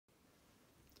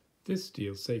This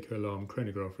steel Seiko alarm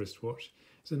chronograph wristwatch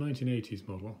is a 1980s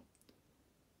model.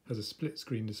 It has a split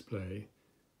screen display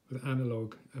with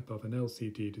analog above an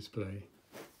LCD display.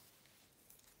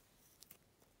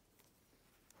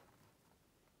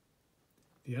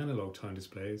 The analog time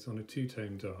display is on a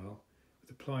two-tone dial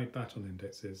with applied baton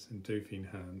indexes and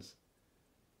Dauphine hands,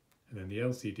 and then the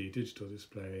LCD digital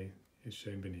display is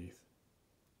shown beneath.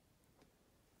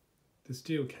 The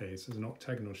steel case has an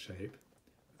octagonal shape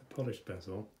with a polished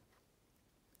bezel,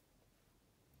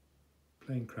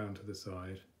 plain crown to the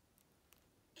side,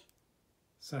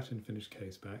 satin finished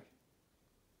case back,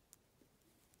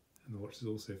 and the watch is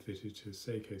also fitted to a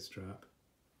Seiko strap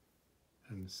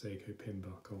and a Seiko pin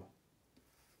buckle.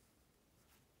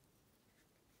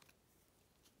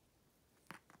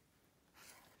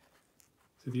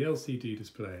 So the LCD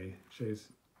display shows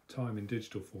time in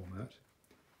digital format,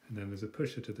 and then there's a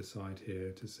pusher to the side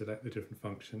here to select the different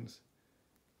functions.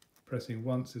 Pressing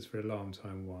once is for alarm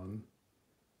time 1,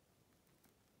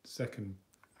 second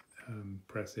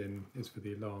press in is for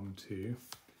the alarm 2,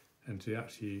 and to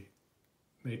actually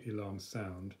make the alarm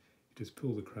sound you just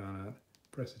pull the crown out,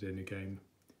 press it in again,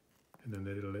 and then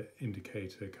the little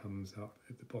indicator comes up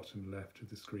at the bottom left of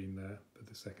the screen there for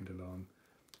the second alarm.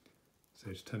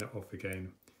 So to turn it off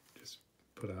again, just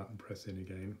pull out and press in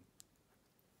again.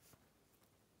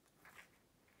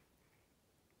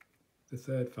 The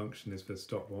third function is for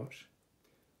stopwatch,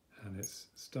 and it's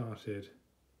started,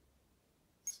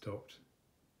 stopped,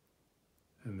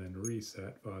 and then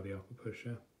reset via the upper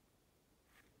pusher.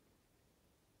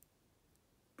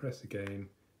 Press again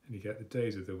and you get the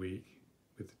days of the week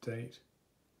with the date,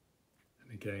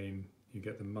 and again you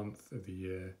get the month of the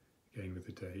year again with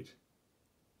the date.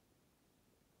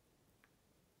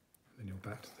 Then you're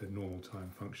back to the normal time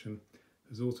function.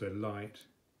 There's also a light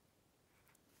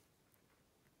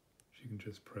which you can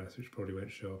just press, which probably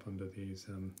won't show up under these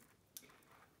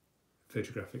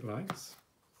photographic lights,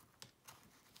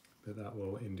 but that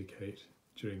will indicate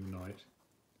during the night.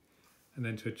 And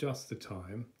then to adjust the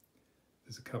time,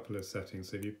 there's a couple of settings.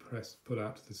 So if you pull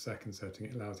out to the second setting,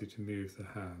 it allows you to move the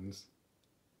hands.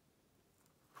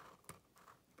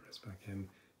 Press back in,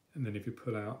 and then if you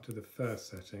pull out to the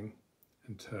first setting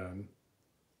and turn,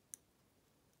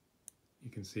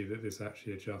 you can see that this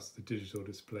actually adjusts the digital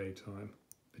display time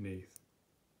beneath.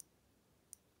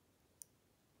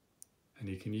 And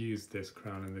you can use this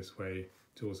crown in this way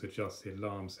to also adjust the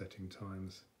alarm setting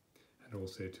times and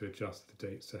also to adjust the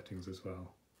date settings as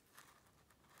well.